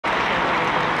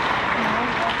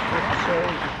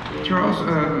Charles,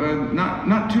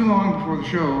 not too long before the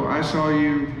show, I saw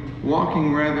you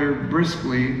walking rather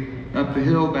briskly up the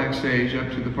hill backstage up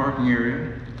to the parking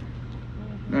area.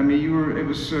 I mean, it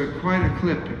was quite a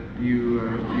clip you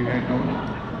had going.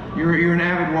 You're an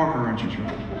avid walker, aren't you,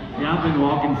 Charles? Yeah, I've been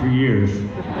walking for years.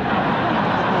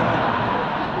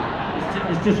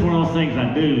 It's just one of those things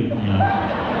I do, you know.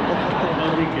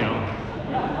 No big deal.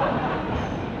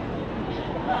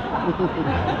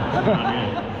 That's not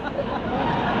it.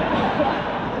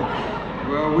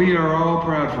 Well, we are all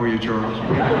proud for you, Charles.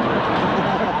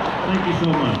 Thank you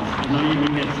so much. I know you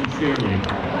mean that sincerely.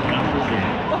 God forbid.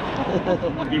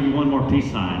 I'll give you one more peace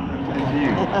sign. Thank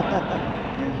you.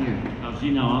 Thank you. Because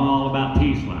you know, I'm all about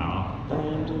peace, Lyle.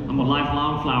 I'm a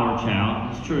lifelong flower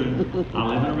child. It's true. I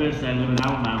live in Rochester, I live in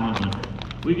Alabama, but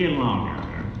we get along down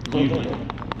there, usually.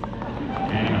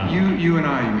 And, you and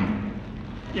I, you mean?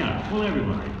 Yeah, well,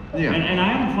 everybody. Yeah. And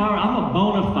I'm a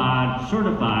bona fide,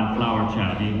 certified flower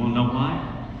child. Do you want to know why?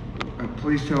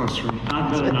 Please tell us, sir. I'd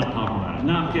better not talk about it.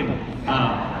 No, I'm kidding.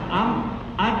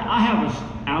 I have an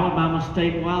Alabama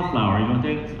state wildflower. You know,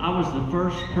 I was the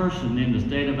first person in the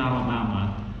state of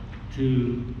Alabama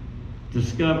to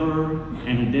discover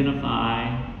and identify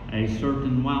a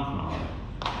certain wildflower.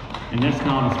 And that's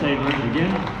called a state record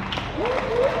again.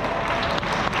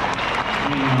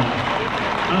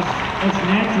 Us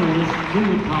naturalists, we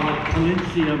would call it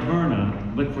Calencia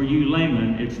verna, but for you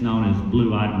laymen, it's known as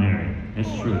blue-eyed Mary.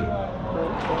 That's true.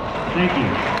 Thank you.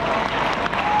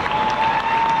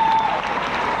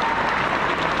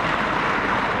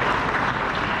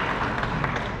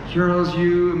 Charles,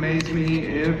 you amaze me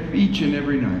each and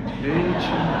every night.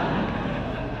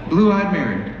 Blue-eyed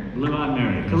Mary. Blue-eyed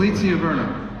Mary. Calencia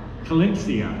verna.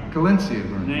 Calencia. Calencia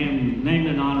verna. Named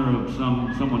in honor of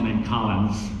someone named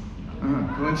Collins.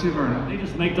 Calencia verna. They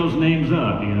just make those names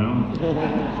up, you know.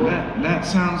 That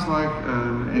sounds like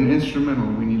an instrumental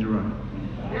we need to write.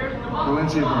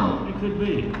 Calencia verna. It could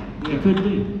be. Yeah. It could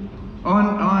be.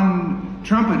 On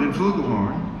trumpet and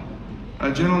flugelhorn,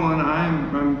 a gentleman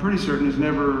I'm pretty certain has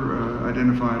never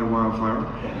identified a wildflower,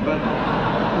 but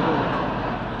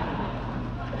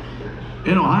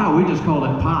in Ohio we just call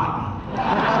it pot.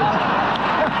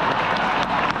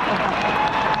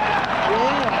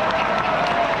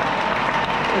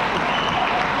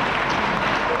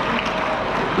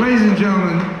 Ladies and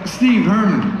gentlemen, Steve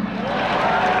Herman.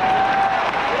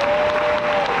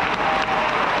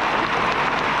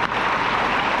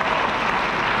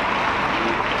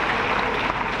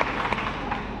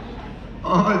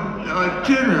 On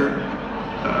tenor,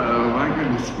 oh my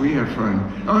goodness, we have fun.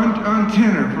 On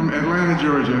tenor from Atlanta,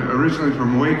 Georgia, originally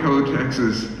from Waco,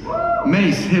 Texas,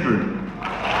 Mace Hibbard.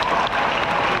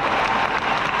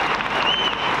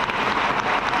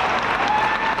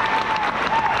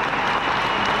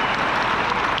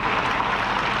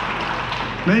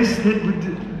 Mace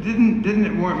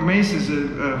Mace is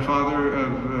a father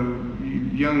of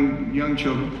young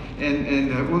children, and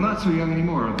well, not so young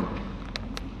anymore, are they?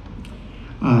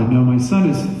 No, my son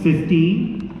is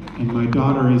 15, and my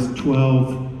daughter is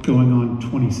 12, going on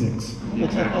 26.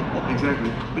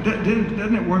 Exactly. But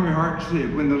doesn't it warm your heart to see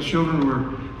when those children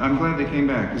were? I'm glad they came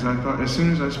back, because I thought as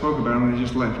soon as I spoke about them, they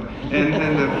just left.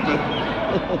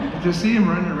 But to see them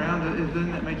running around,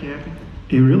 doesn't that make you happy?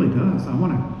 It really does. I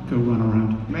want to go run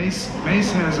around. Mace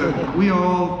has we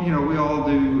all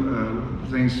do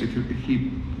things to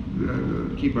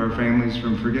keep our families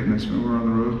from forgetting us when we're on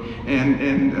the road, and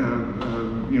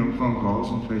phone calls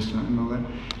and FaceTime and all that.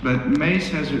 But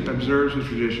Mace observes a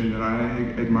tradition that I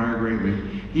admire greatly.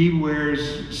 He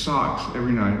wears socks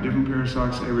every night, different pair of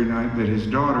socks every night that his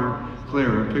daughter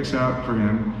Clara picks out for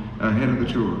him ahead of the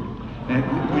tour. And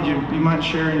would you mind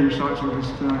sharing your socks with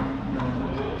us tonight?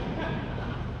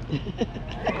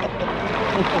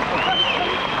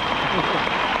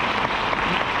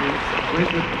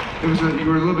 You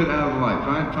were a little bit out of the light.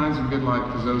 Find some good light,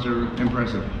 because those are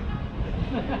impressive.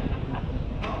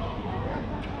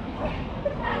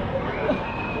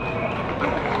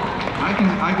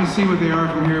 I can see what they are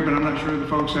from here, but I'm not sure the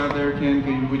folks out there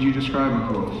can. Would you describe them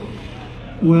for us?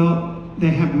 Well, they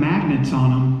have magnets on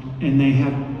them, and they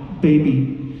have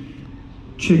baby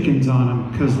chickens on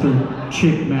them because they're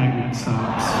chick magnet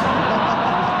socks.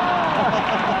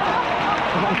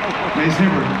 Mace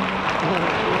Hibbard.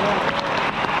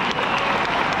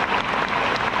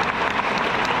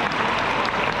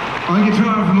 On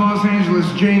guitar from Los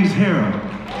Angeles, James Harrow.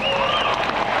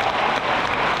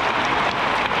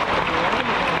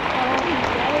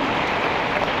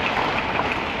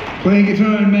 Playing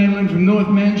guitar and mandolin from North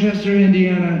Manchester,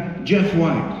 Indiana, Jeff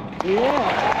White.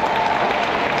 Yeah.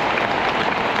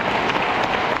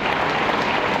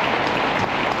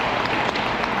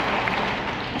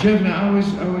 Jeff, now I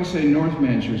always say North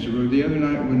Manchester, but the other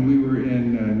night when we were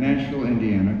in Nashville,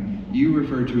 Indiana, you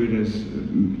referred to it as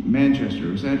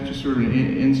Manchester. Is that just sort of an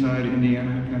inside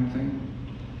Indiana kind of thing?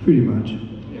 Pretty much.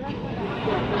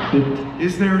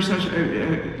 Is there such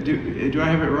do I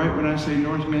have it right when I say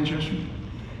North Manchester?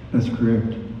 That's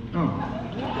correct. Oh.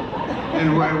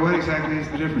 And what exactly is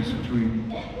the difference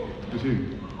between the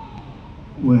two?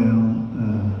 Well,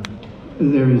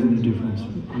 there isn't a difference.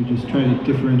 We just try to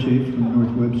differentiate from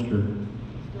North Webster.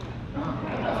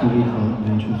 So we call it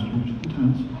Manchester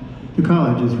sometimes. The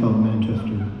college is called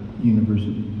Manchester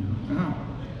University now.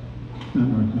 Not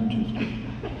North Manchester.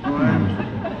 Well,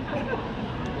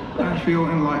 I feel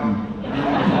enlightened.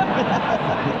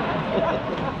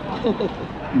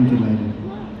 I'm delighted.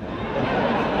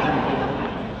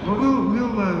 Well,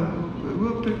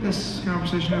 we'll pick this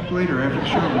conversation up later after the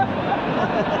show.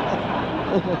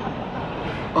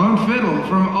 On fiddle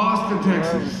from Austin,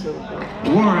 Texas,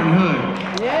 Warren Hood.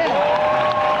 Yeah.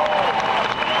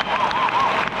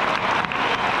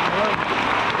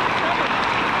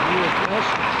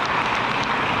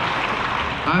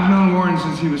 I've known Warren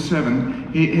since he was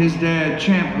 7. His dad,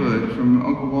 Champ Hood, from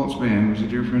Uncle Walt's band, was a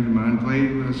dear friend of mine,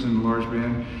 played with us in a large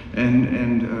band.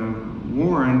 And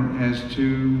Warren has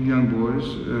 2 young boys,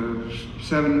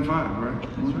 7 and 5, right?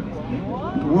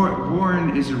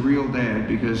 Warren is a real dad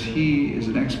because he is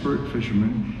an expert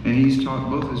fisherman, and he's taught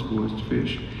both his boys to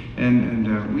fish. And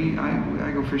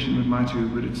I go fishing with my 2,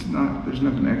 but there's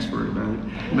nothing expert about it.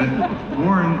 But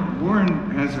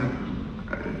Warren has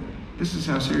this is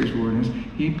how serious Warren is.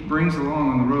 He brings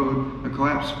along on the road a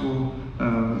collapsible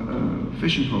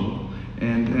fishing pole,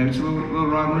 and it's a little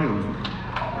rod and reel.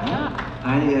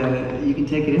 You can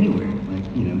take it anywhere,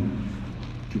 like,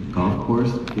 to a golf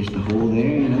course, fish the hole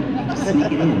there, just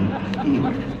sneak it in,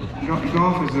 anywhere.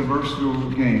 Golf is a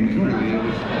versatile game, it really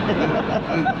is.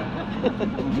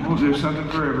 Well, there's something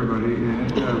for everybody.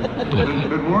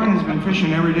 But Warren has been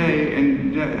fishing every day,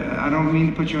 and I don't mean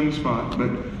to put you on the spot,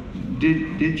 but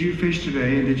did you fish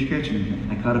today, and did you catch anything?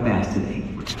 I caught a bass today.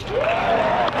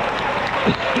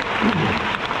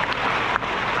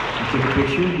 I took a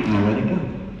picture and I let it go.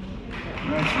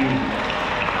 That's good.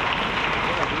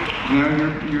 Now,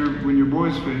 when your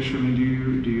boys fish, I mean, do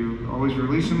you always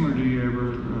release them, or do you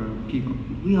ever keep them?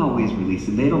 We always release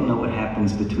them. They don't know what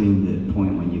happens between the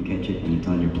point when you catch it and it's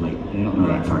on your plate. They don't know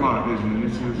that part. That's a lot, isn't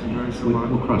it? It's a lot.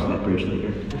 We'll cross that bridge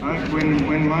later.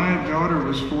 When my daughter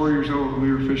was 4 years old, we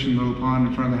were fishing a little pond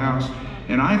in front of the house,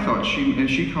 and I thought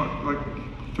she caught like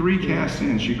 3 casts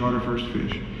in. She caught her first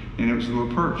fish, and it was a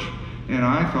little perch. And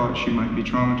I thought she might be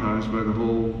traumatized by the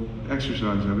whole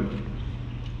exercise of it.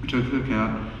 I took the hook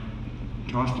out,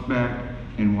 tossed it back,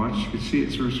 and watched. You could see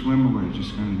it sort of swim away,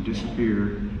 just kind of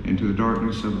disappear into the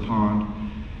darkness of the pond.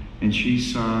 And she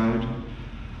sighed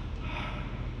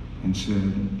and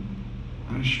said,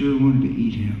 "I sure wanted to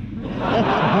eat him."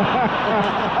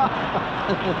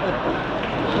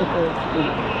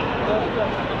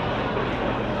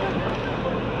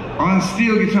 On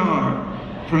steel guitar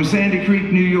from Sandy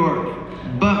Creek, New York,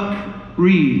 Buck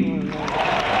Reed.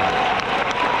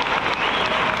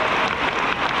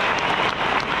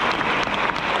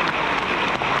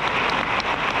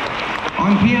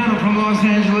 On piano from Los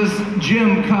Angeles,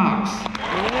 Jim Cox.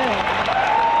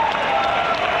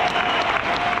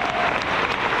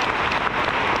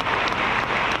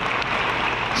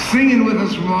 Singing with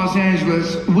us from Los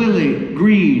Angeles, Willie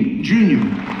Green, Jr.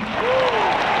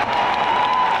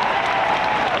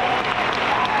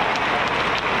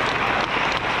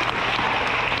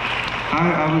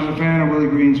 I was a fan of Willie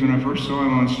Green's when I first saw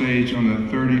him on stage on the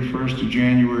 31st of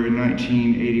January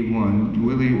 1981.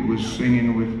 Willie was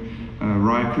singing with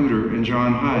Ry Cooder and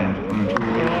John Hyatt on a tour.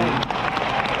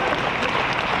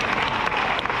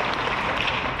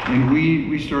 And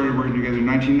we started working together in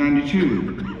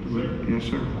 1992. Yes,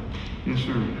 sir. Yes,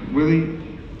 sir. Willie,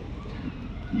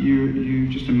 you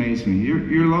just amaze me.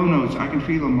 Your low notes, I can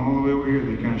feel them all the way over here.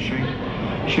 They kind of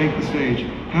shake the stage.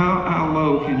 How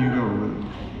low can you go with it?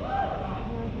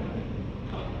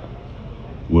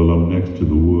 Well, I'm next to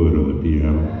the wood on the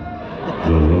piano.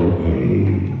 The low A.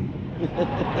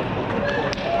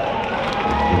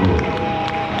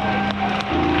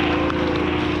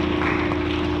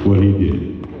 What he did.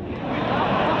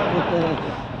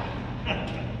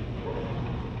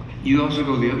 You also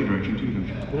go the other direction too, don't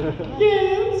you?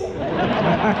 Yes.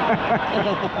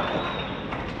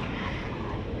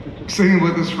 Singing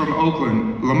with us from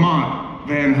Oakland, Lamont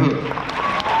Van Hook.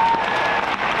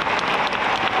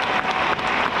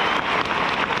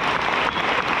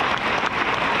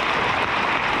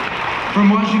 From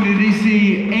Washington,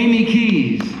 D.C., Amy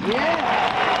Keys. Yeah.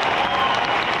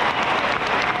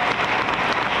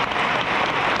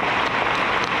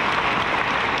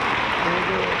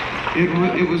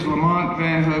 It was Lamont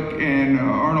Van Hook and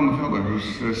Arnold McCullough,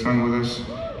 who's sung with us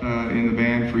in the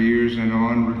band for years and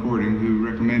on recording, who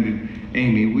recommended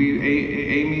Amy.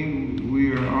 Amy,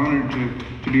 we are honored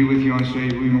to be with you on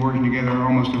stage. We've been working together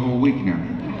almost a whole week now.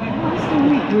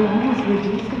 We're almost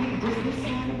just this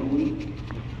side of a week.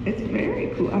 It's very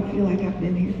cool. I feel like I've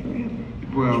been here forever.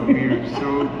 Well, we're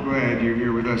so glad you're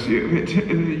here with us.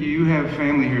 You have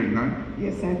family here tonight.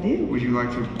 Yes, I do. Would you like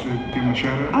to give them a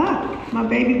shout out? My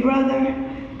baby brother,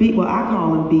 well, I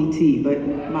call him BT, but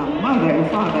my mother and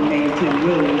father named him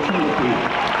William Timothy.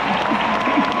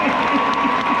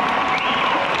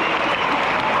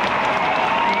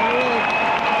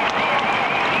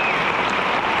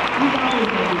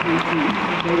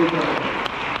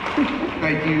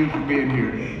 Thank you for being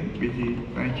here, BT.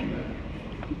 Thank you.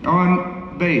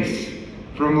 On bass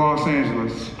from Los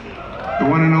Angeles, the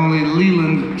one and only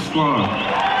Leland Sklar.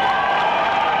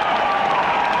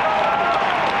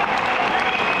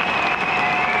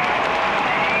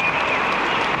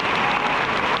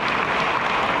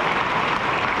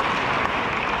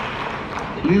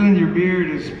 Leland, your beard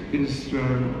is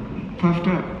puffed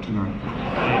up tonight.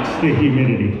 It's the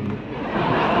humidity.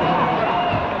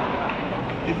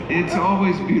 It's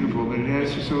always beautiful, but it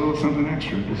has just a little something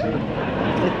extra.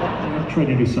 I try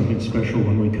to do something special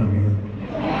when we come here.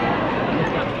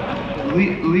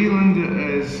 Leland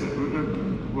is,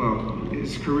 well,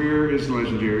 his career is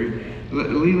legendary.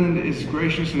 Leland is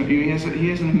gracious, and he has an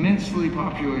immensely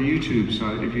popular YouTube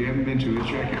site. If you haven't been to it,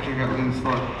 check out Leland's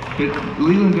Thought. But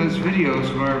Leland does videos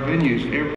of our venues every